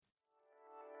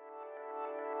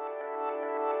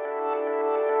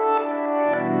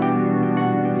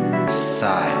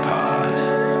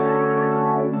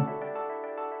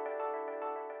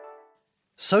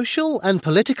Social and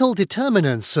political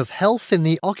determinants of health in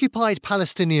the occupied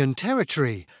Palestinian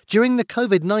territory during the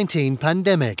COVID-19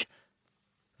 pandemic.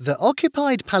 The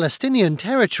occupied Palestinian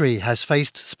territory has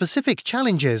faced specific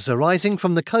challenges arising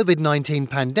from the COVID-19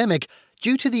 pandemic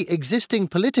due to the existing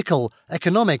political,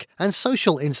 economic and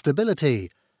social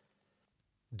instability.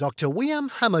 Dr. Wiam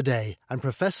Hamadeh and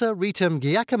Professor Ritam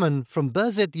Giacomin from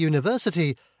Birzeit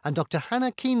University and Dr.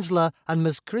 Hannah Kienzler and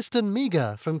Ms. Kristen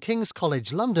Meager from King's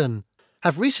College London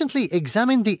have recently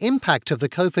examined the impact of the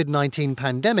COVID-19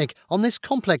 pandemic on this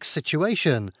complex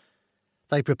situation.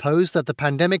 They propose that the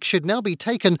pandemic should now be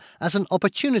taken as an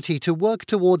opportunity to work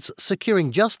towards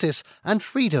securing justice and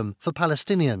freedom for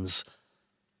Palestinians.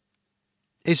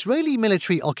 Israeli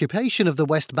military occupation of the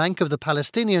West Bank of the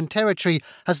Palestinian territory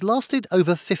has lasted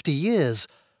over 50 years,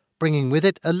 bringing with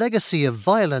it a legacy of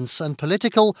violence and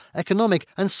political, economic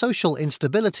and social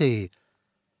instability.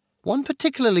 One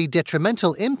particularly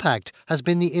detrimental impact has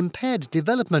been the impaired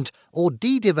development or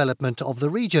de-development of the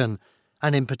region,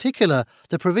 and in particular,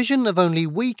 the provision of only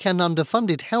weak and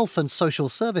underfunded health and social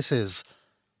services.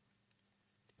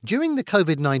 During the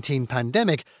COVID-19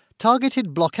 pandemic,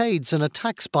 targeted blockades and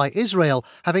attacks by Israel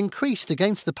have increased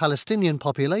against the Palestinian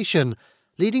population,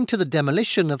 leading to the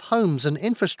demolition of homes and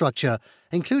infrastructure,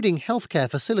 including healthcare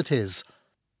facilities.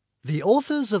 The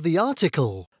authors of the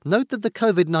article note that the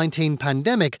COVID-19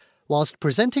 pandemic, whilst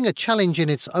presenting a challenge in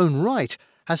its own right,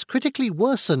 has critically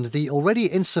worsened the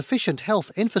already insufficient health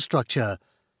infrastructure.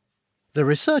 The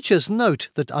researchers note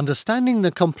that understanding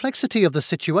the complexity of the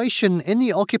situation in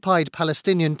the occupied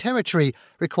Palestinian territory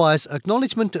requires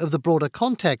acknowledgement of the broader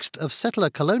context of settler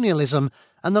colonialism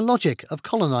and the logic of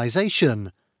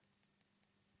colonization.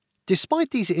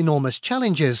 Despite these enormous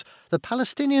challenges, the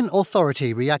Palestinian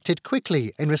Authority reacted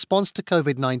quickly in response to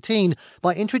COVID-19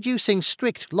 by introducing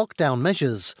strict lockdown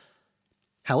measures.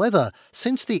 However,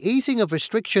 since the easing of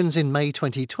restrictions in May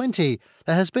 2020,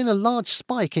 there has been a large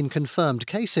spike in confirmed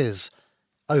cases.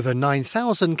 Over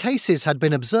 9,000 cases had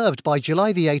been observed by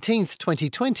July 18,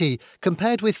 2020,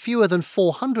 compared with fewer than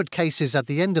 400 cases at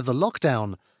the end of the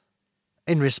lockdown.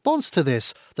 In response to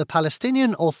this, the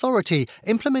Palestinian Authority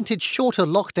implemented shorter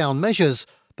lockdown measures,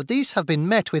 but these have been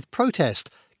met with protest,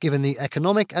 given the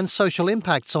economic and social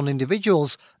impacts on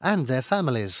individuals and their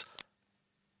families.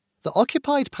 The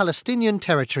occupied Palestinian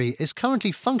territory is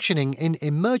currently functioning in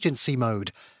emergency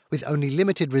mode, with only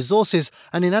limited resources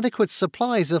and inadequate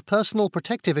supplies of personal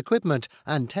protective equipment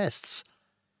and tests.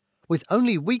 With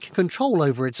only weak control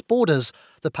over its borders,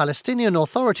 the Palestinian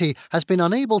Authority has been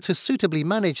unable to suitably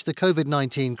manage the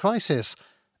COVID-19 crisis,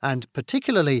 and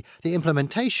particularly the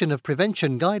implementation of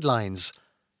prevention guidelines.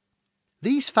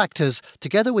 These factors,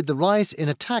 together with the rise in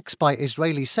attacks by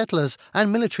Israeli settlers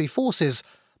and military forces,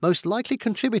 most likely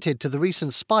contributed to the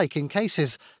recent spike in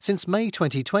cases since May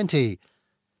 2020.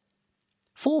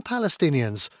 For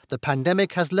Palestinians, the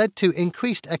pandemic has led to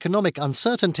increased economic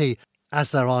uncertainty,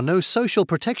 as there are no social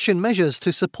protection measures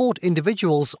to support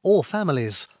individuals or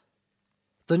families.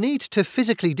 The need to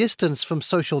physically distance from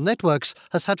social networks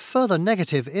has had further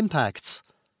negative impacts.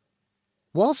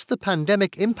 Whilst the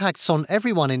pandemic impacts on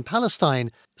everyone in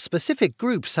Palestine, specific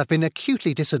groups have been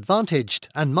acutely disadvantaged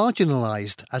and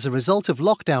marginalized as a result of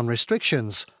lockdown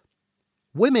restrictions.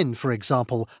 Women, for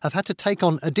example, have had to take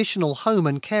on additional home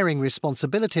and caring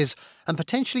responsibilities and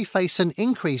potentially face an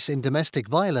increase in domestic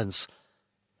violence.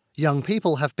 Young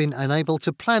people have been unable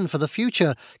to plan for the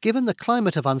future given the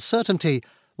climate of uncertainty,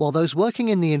 while those working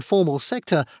in the informal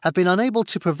sector have been unable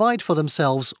to provide for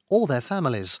themselves or their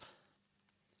families.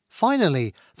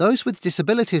 Finally, those with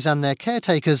disabilities and their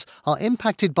caretakers are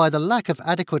impacted by the lack of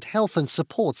adequate health and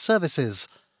support services.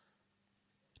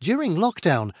 During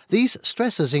lockdown, these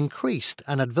stresses increased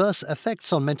and adverse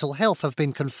effects on mental health have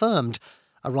been confirmed,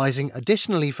 arising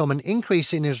additionally from an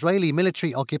increase in Israeli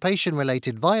military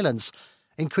occupation-related violence,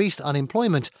 increased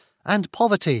unemployment and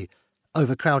poverty,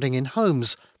 overcrowding in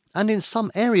homes, and in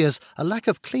some areas a lack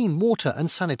of clean water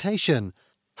and sanitation.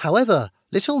 However,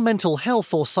 little mental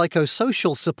health or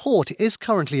psychosocial support is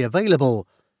currently available.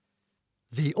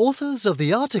 The authors of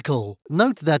the article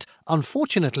note that,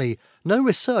 unfortunately, no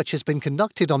research has been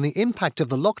conducted on the impact of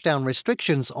the lockdown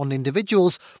restrictions on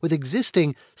individuals with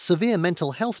existing severe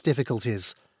mental health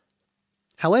difficulties.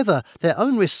 However, their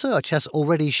own research has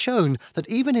already shown that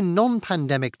even in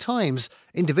non-pandemic times,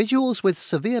 individuals with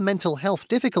severe mental health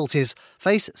difficulties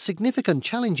face significant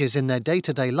challenges in their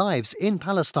day-to-day lives in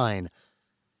Palestine.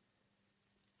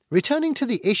 Returning to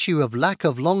the issue of lack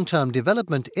of long-term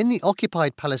development in the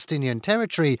occupied Palestinian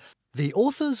territory, the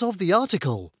authors of the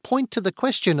article point to the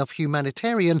question of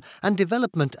humanitarian and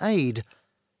development aid.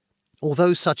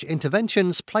 Although such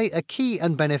interventions play a key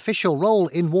and beneficial role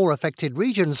in war-affected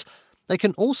regions, they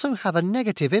can also have a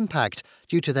negative impact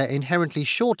due to their inherently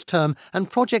short-term and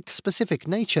project-specific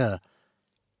nature.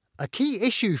 A key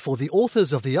issue for the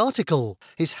authors of the article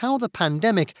is how the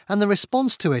pandemic and the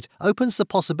response to it opens the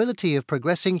possibility of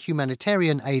progressing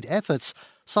humanitarian aid efforts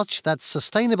such that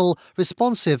sustainable,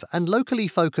 responsive and locally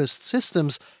focused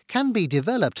systems can be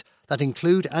developed that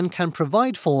include and can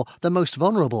provide for the most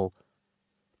vulnerable.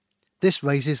 This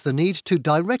raises the need to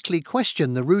directly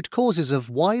question the root causes of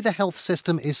why the health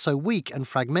system is so weak and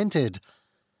fragmented.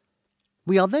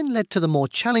 We are then led to the more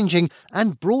challenging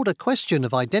and broader question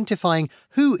of identifying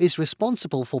who is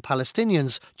responsible for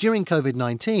Palestinians during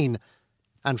COVID-19.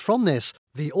 And from this,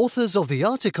 the authors of the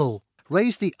article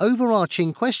raise the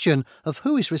overarching question of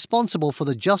who is responsible for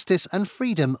the justice and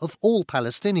freedom of all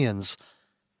Palestinians.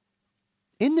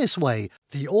 In this way,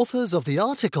 the authors of the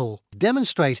article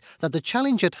demonstrate that the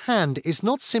challenge at hand is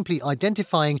not simply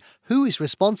identifying who is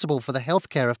responsible for the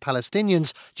healthcare of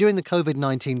Palestinians during the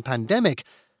COVID-19 pandemic,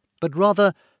 but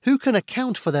rather who can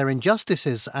account for their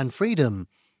injustices and freedom.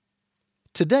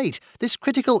 To date, this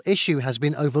critical issue has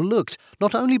been overlooked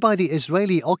not only by the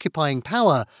Israeli occupying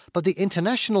power, but the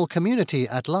international community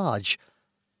at large.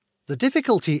 The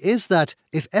difficulty is that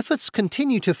if efforts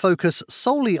continue to focus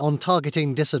solely on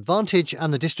targeting disadvantage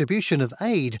and the distribution of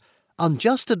aid,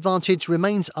 unjust advantage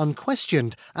remains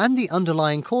unquestioned and the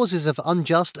underlying causes of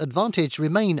unjust advantage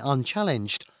remain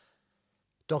unchallenged.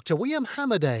 Dr. William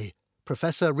Hamadeh,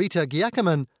 Professor Rita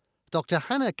Giacomin, Dr.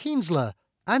 Hannah Kienzler,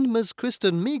 and Ms.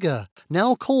 Kristen Meager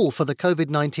now call for the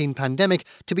COVID-19 pandemic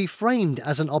to be framed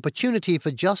as an opportunity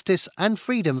for justice and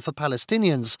freedom for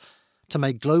Palestinians, to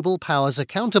make global powers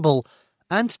accountable,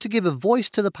 and to give a voice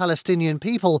to the Palestinian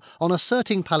people on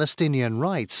asserting Palestinian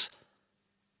rights.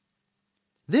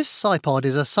 This SciPod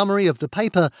is a summary of the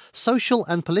paper Social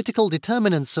and Political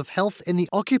Determinants of Health in the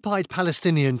Occupied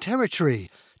Palestinian Territory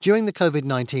during the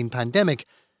COVID-19 pandemic.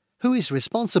 Who is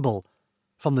responsible?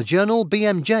 From the journal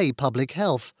BMJ Public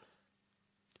Health.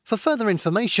 For further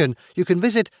information, you can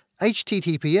visit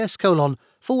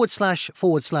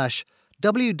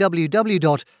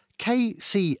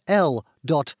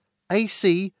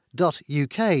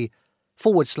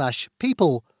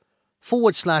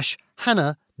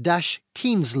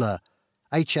HANNA-KIENZLER.